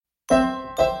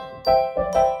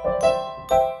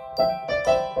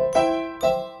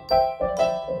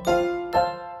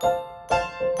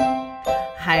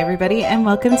everybody, and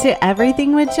welcome to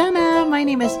Everything with Jenna. My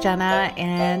name is Jenna,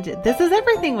 and this is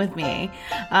Everything with me.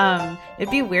 It'd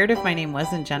be weird if my name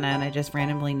wasn't Jenna and I just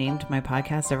randomly named my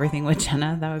podcast Everything with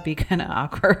Jenna. That would be kind of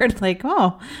awkward. Like,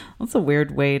 oh, that's a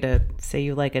weird way to say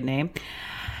you like a name.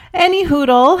 Any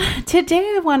hoodle,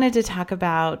 today I wanted to talk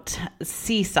about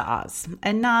seesaws,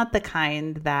 and not the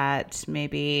kind that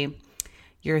maybe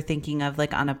you're thinking of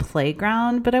like on a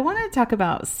playground, but I want to talk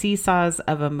about seesaws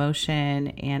of emotion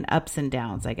and ups and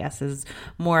downs, I guess, is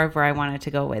more of where I wanted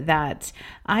to go with that.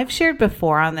 I've shared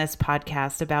before on this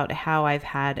podcast about how I've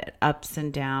had ups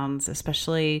and downs,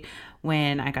 especially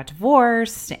when I got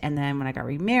divorced and then when I got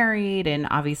remarried. And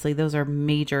obviously those are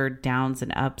major downs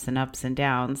and ups and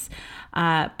downs.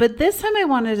 But this time I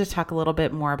wanted to talk a little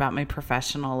bit more about my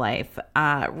professional life.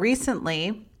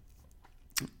 Recently,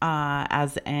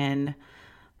 as in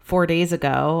 4 days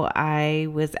ago, I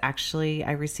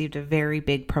received a very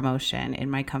big promotion in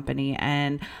my company,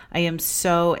 and I am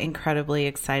so incredibly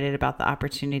excited about the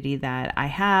opportunity that I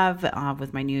have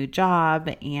with my new job.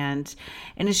 And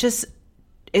it's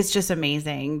just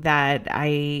amazing that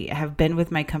I have been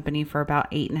with my company for about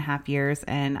 8.5 years,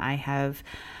 and I have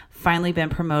finally been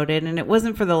promoted. And it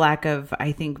wasn't for the lack of,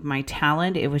 I think, my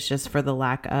talent. It was just for the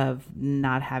lack of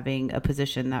not having a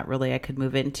position that really I could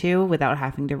move into without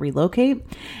having to relocate.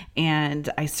 And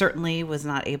I certainly was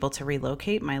not able to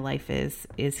relocate. My life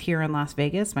is here in Las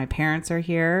Vegas. My parents are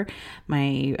here,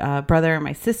 my brother and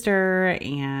my sister,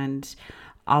 and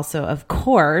also, of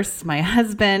course, my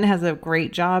husband has a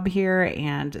great job here,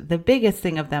 and the biggest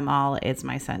thing of them all is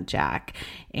my son, Jack.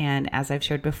 And as I've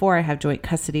shared before, I have joint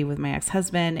custody with my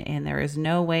ex-husband, and there is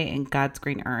no way in God's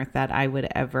green earth that I would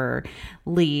ever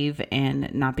leave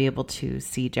and not be able to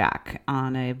see Jack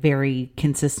on a very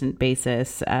consistent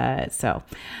basis. So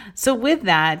with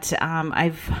that,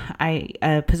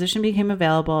 a position became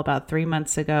available about 3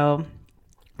 months ago.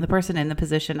 The person in the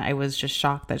position, I was just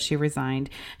shocked that she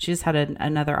resigned. She just had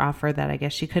another offer that I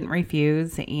guess she couldn't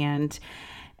refuse. And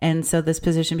so this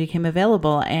position became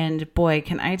available. And boy,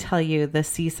 can I tell you the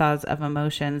seesaws of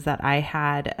emotions that I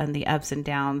had and the ups and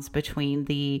downs between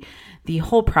the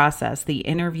whole process, the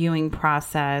interviewing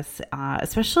process,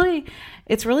 especially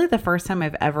it's really the first time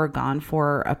I've ever gone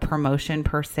for a promotion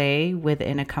per se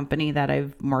within a company that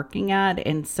I'm working at.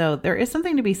 And so there is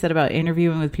something to be said about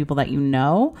interviewing with people that you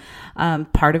know.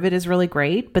 Part of it is really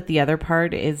great, but the other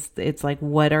part is it's like,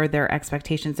 what are their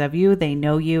expectations of you? They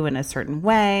know you in a certain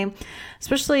way,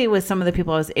 especially with some of the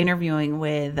people I was interviewing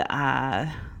with,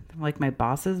 like my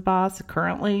boss's boss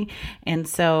currently. And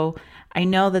so I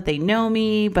know that they know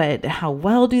me, but how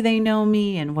well do they know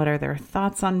me, and what are their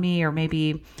thoughts on me, or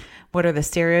maybe what are the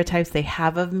stereotypes they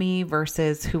have of me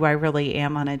versus who I really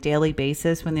am on a daily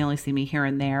basis when they only see me here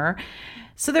and there.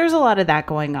 So there's a lot of that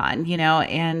going on,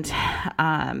 and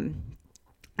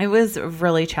it was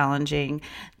really challenging.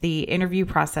 The interview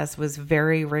process was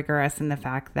very rigorous in the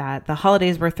fact that the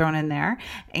holidays were thrown in there,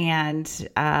 and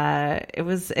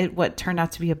what turned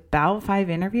out to be about 5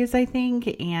 interviews, I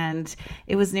think, and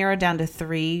it was narrowed down to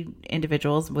 3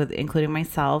 individuals, including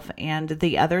myself, and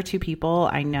the other 2 people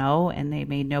I know, and they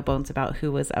made no bones about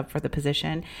who was up for the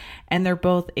position, and they're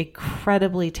both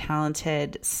incredibly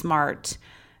talented, smart,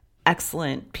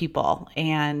 excellent people.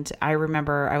 And I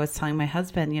remember I was telling my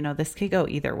husband, this could go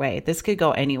either way. This could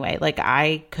go any way. Like,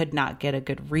 I could not get a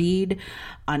good read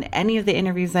on any of the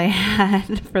interviews I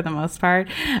had for the most part.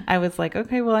 I was like,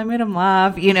 okay, well, I made him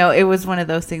laugh. It was one of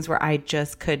those things where I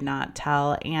just could not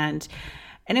tell. And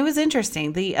it was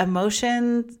interesting. The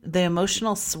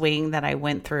emotional swing that I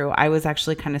went through, I was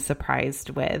actually kind of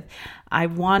surprised with. I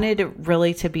wanted it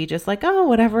really to be just like, oh,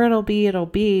 whatever it'll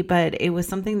be. But it was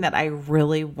something that I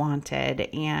really wanted.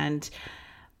 And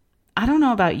I don't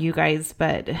know about you guys,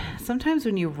 but sometimes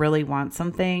when you really want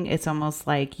something, it's almost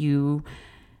like you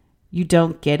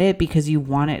don't get it because you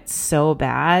want it so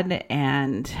bad.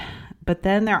 But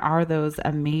then there are those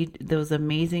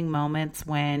amazing moments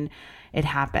when it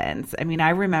happens. I mean, I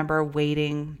remember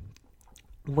waiting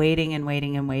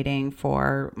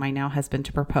for my now husband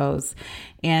to propose.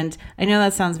 And I know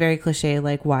that sounds very cliche,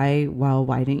 like why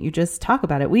didn't you just talk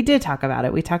about it? We did talk about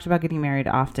it. We talked about getting married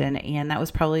often. And that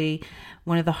was probably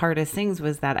one of the hardest things,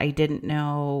 was that I didn't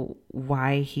know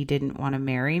why he didn't want to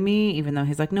marry me, even though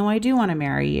he's like, no, I do want to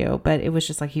marry you. But it was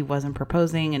just like, he wasn't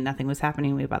proposing and nothing was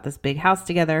happening. We bought this big house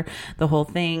together, the whole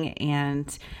thing.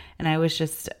 And I was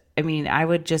just, I mean, I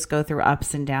would just go through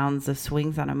ups and downs of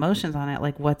swings on emotions on it.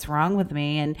 Like, what's wrong with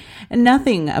me? And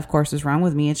nothing, of course, is wrong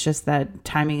with me. It's just that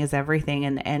timing is everything.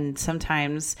 And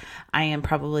sometimes I am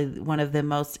probably one of the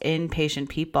most impatient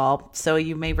people. So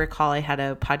you may recall I had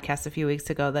a podcast a few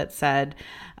weeks ago that said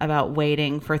about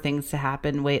waiting for things to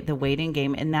happen, the waiting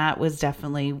game. And that was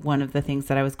definitely one of the things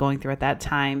that I was going through at that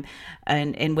time,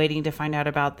 and waiting to find out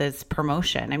about this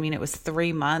promotion. I mean, it was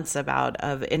 3 months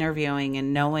of interviewing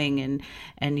and knowing and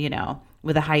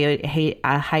with a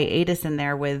hiatus in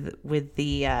there with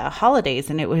the holidays.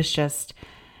 And it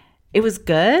was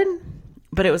good,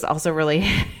 but it was also really,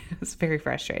 it was very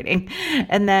frustrating.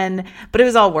 But it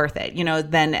was all worth it.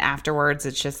 Then afterwards,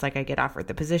 it's just like I get offered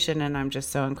the position and I'm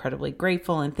just so incredibly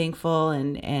grateful and thankful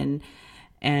and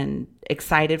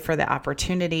excited for the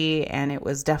opportunity. And it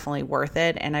was definitely worth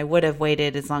it. And I would have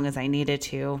waited as long as I needed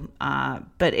to.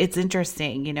 But it's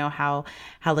interesting, how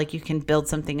like you can build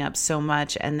something up so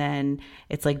much and then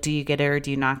it's like, do you get it or do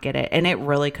you not get it? And it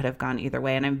really could have gone either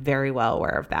way. And I'm very well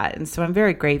aware of that. And so I'm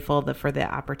very grateful for the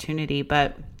opportunity,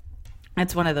 but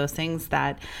it's one of those things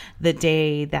that the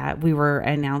day that we were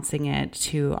announcing it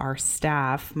to our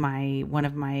staff, one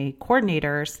of my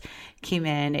coordinators came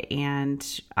in and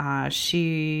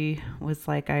she was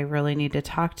like, I really need to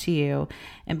talk to you.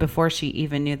 And before she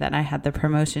even knew that I had the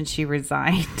promotion, she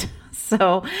resigned.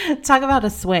 So talk about a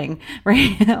swing,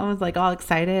 right? I was like all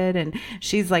excited and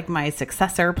she's like my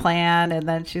successor plan. And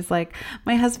then she's like,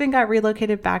 my husband got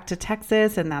relocated back to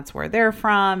Texas and that's where they're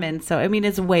from. And so, I mean,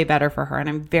 it's way better for her and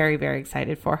I'm very, very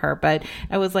excited for her. But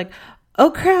I was like,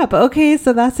 oh crap. Okay.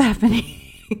 So that's happening.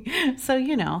 So,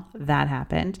 that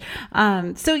happened.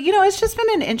 So, it's just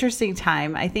been an interesting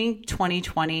time. I think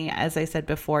 2020, as I said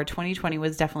before, 2020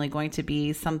 was definitely going to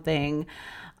be something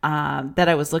that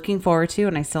I was looking forward to,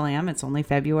 and I still am. It's only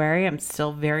February. I'm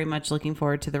still very much looking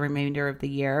forward to the remainder of the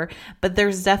year, but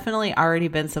there's definitely already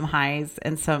been some highs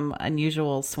and some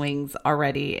unusual swings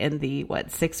already in the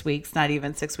 6 weeks, not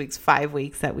even 6 weeks, 5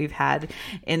 weeks that we've had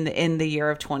in the year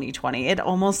of 2020. It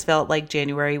almost felt like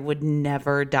January would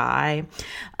never die.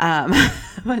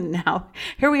 But now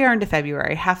here we are into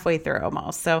February, halfway through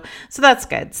almost. So that's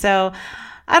good. So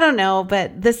I don't know,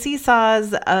 but the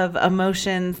seesaws of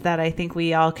emotions that I think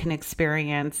we all can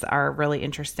experience are really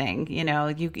interesting.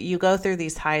 You go through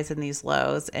these highs and these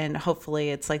lows, and hopefully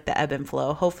it's like the ebb and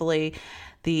flow. Hopefully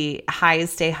the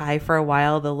highs stay high for a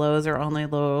while. The lows are only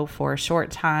low for a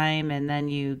short time. And then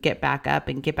you get back up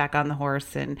and get back on the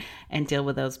horse and deal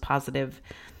with those positive.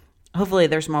 Hopefully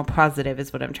there's more positive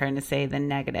is what I'm trying to say than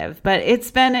negative, but it's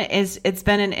been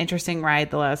an interesting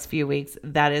ride the last few weeks.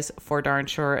 That is for darn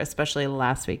sure, especially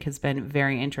last week has been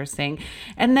very interesting.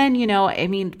 And then,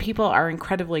 people are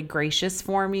incredibly gracious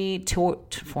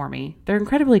They're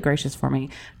incredibly gracious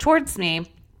towards me.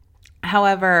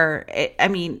 However,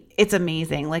 it's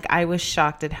amazing. Like, I was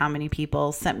shocked at how many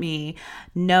people sent me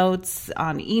notes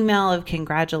on email of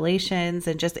congratulations,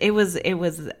 and just it was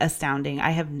astounding.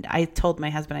 I told my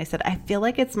husband, I said, I feel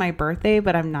like it's my birthday,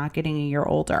 but I'm not getting a year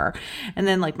older. And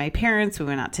then like my parents, we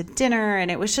went out to dinner, and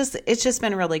it's just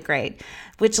been really great,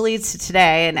 which leads to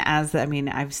today. And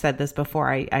I've said this before,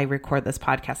 I record this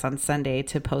podcast on Sunday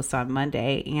to post on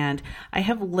Monday, and I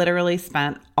have literally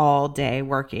spent all day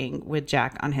working with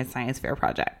Jack on his science fair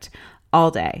project.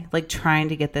 All day, like trying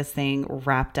to get this thing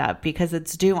wrapped up because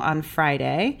it's due on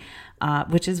Friday,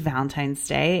 which is Valentine's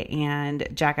Day. And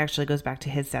Jack actually goes back to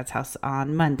his dad's house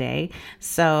on Monday.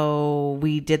 So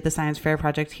we did the science fair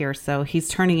project here. So he's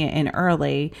turning it in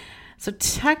early. So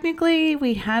technically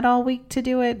we had all week to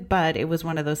do it, but it was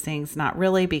one of those things, not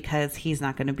really, because he's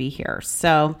not going to be here.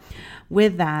 So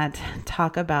with that,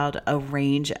 talk about a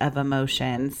range of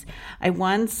emotions. I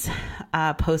once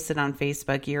posted on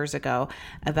Facebook years ago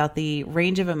about the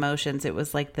range of emotions. It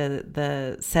was like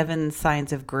the 7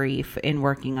 signs of grief in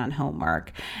working on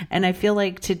homework. And I feel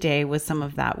like today was some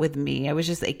of that with me. I was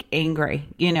just like angry.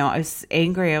 I was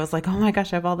angry. I was like, oh my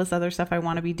gosh, I have all this other stuff I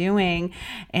want to be doing.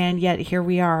 And yet here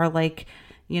we are, like,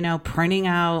 printing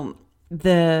out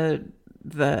the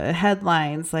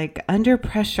headlines, like Under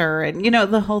Pressure, and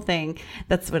the whole thing.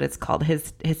 That's what it's called.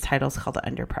 His title's called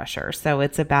Under Pressure. So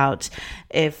it's about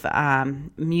if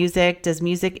does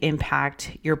music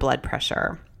impact your blood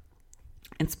pressure?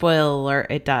 And spoiler alert,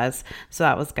 it does. So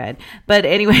that was good. But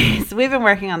anyways, we've been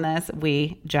working on this.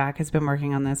 Jack has been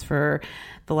working on this for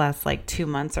the last 2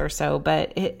 months or so.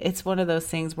 But it's one of those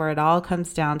things where it all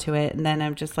comes down to it. And then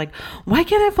I'm just like, why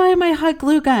can't I find my hot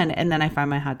glue gun? And then I find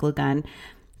my hot glue gun.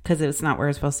 because it's not where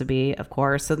it's supposed to be, of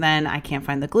course. So then I can't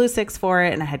find the glue sticks for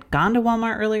it. And I had gone to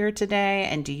Walmart earlier today.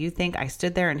 And do you think I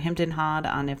stood there and hemmed and hawed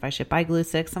on if I should buy glue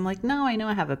sticks? I'm like, no, I know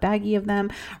I have a baggie of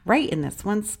them right in this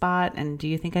one spot. And do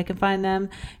you think I can find them?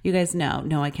 You guys know.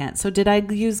 No, I can't. So did I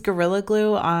use Gorilla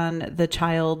Glue on the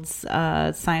child's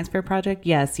science fair project?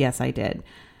 Yes, I did.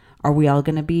 Are we all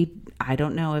going to be, I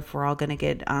don't know if we're all going to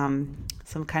get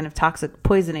some kind of toxic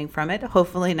poisoning from it.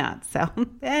 Hopefully not. So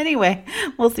anyway,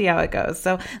 we'll see how it goes.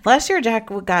 So last year, Jack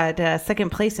got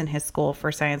second place in his school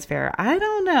for science fair. I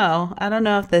don't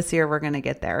know if this year we're going to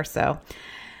get there. So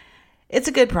it's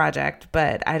a good project,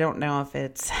 but I don't know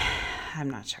if I'm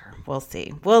not sure. We'll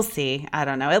see. I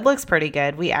don't know. It looks pretty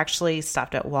good. We actually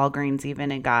stopped at Walgreens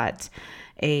even and got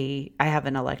I have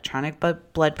an electronic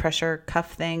blood pressure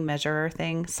cuff thing, measurer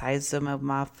thing,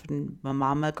 seismograph,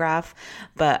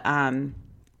 but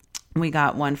we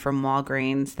got one from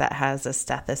Walgreens that has a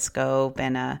stethoscope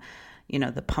and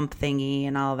the pump thingy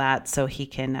and all that, so he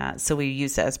can so we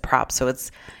use it as props. So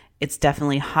it's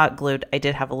definitely hot glued. I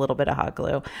did have a little bit of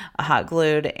hot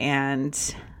glued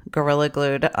and Gorilla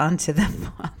Glued onto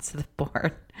the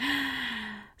board.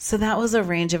 So that was a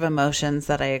range of emotions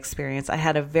that I experienced. I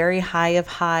had a very high of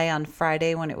high on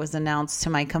Friday when it was announced to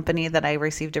my company that I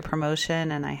received a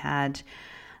promotion, and I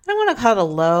don't want to call it a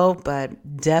low,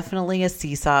 but definitely a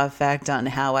seesaw effect on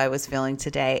how I was feeling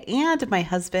today. And my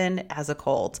husband has a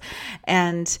cold,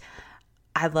 and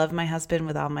I love my husband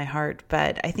with all my heart,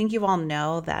 but I think you all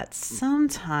know that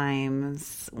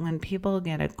sometimes when people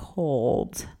get a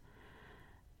cold,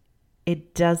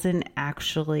 it doesn't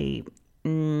actually...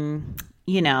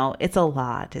 it's a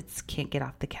lot. It's can't get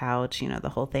off the couch, the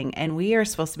whole thing. And we are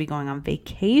supposed to be going on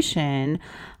vacation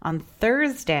on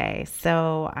Thursday.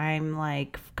 So I'm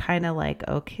kind of like,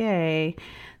 okay.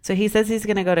 So he says he's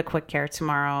going to go to Quick Care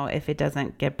tomorrow if it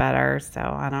doesn't get better. So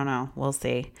I don't know. We'll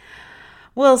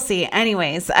see.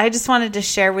 Anyways, I just wanted to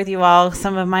share with you all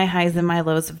some of my highs and my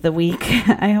lows of the week.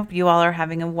 I hope you all are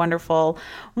having a wonderful,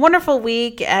 wonderful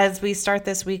week as we start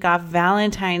this week off,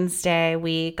 Valentine's Day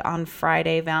week on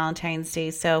Friday, Valentine's Day.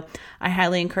 So I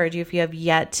highly encourage you, if you have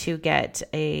yet to get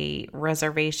a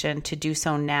reservation, to do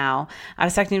so now. I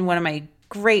was talking to one of my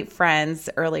great friends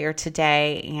earlier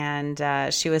today,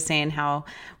 and she was saying how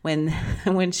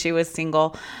when she was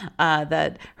single,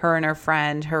 that her and her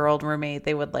friend, her old roommate,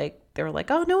 they were like,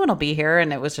 oh, no one will be here.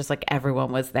 And it was just like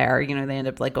everyone was there. They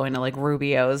ended up going to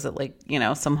Rubio's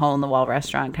at some hole in the wall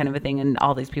restaurant kind of a thing. And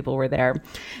all these people were there.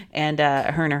 And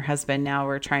her and her husband now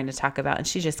were trying to talk about, and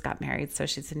she just got married. So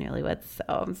she's a newlywed. So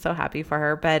I'm so happy for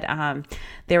her. But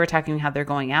they were talking how they're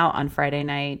going out on Friday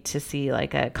night to see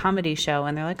a comedy show.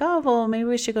 And they're like, oh, well, maybe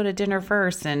we should go to dinner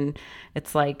first. And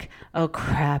it's like, oh,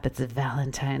 crap, it's a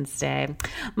Valentine's Day.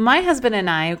 My husband and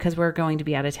I, because we're going to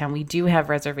be out of town, we do have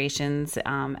reservations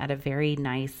at a very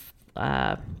nice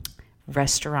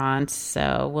restaurant.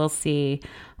 So we'll see.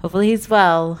 Hopefully he's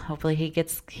well. Hopefully he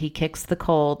kicks the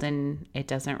cold and it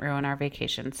doesn't ruin our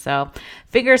vacation. So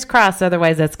fingers crossed.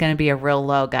 Otherwise, that's going to be a real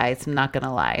low, guys. I'm not going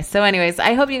to lie. So anyways,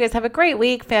 I hope you guys have a great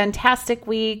week, fantastic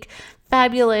week,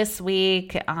 fabulous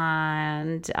week.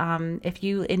 And if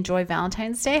you enjoy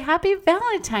Valentine's Day, happy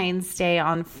Valentine's Day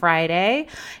on Friday.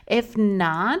 If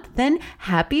not, then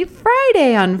happy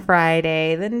Friday on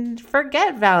Friday. Then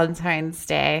forget Valentine's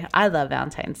Day. I love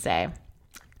Valentine's Day.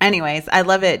 Anyways, I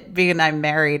love it being I'm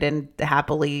married and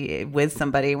happily with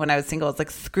somebody. When I was single, it's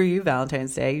like, screw you,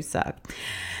 Valentine's Day, you suck.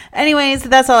 Anyways,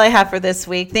 that's all I have for this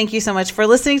week. Thank you so much for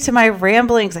listening to my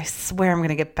ramblings. I swear I'm going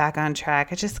to get back on track.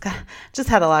 I just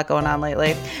had a lot going on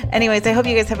lately. Anyways, I hope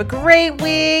you guys have a great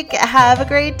week. Have a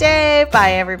great day.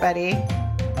 Bye, everybody.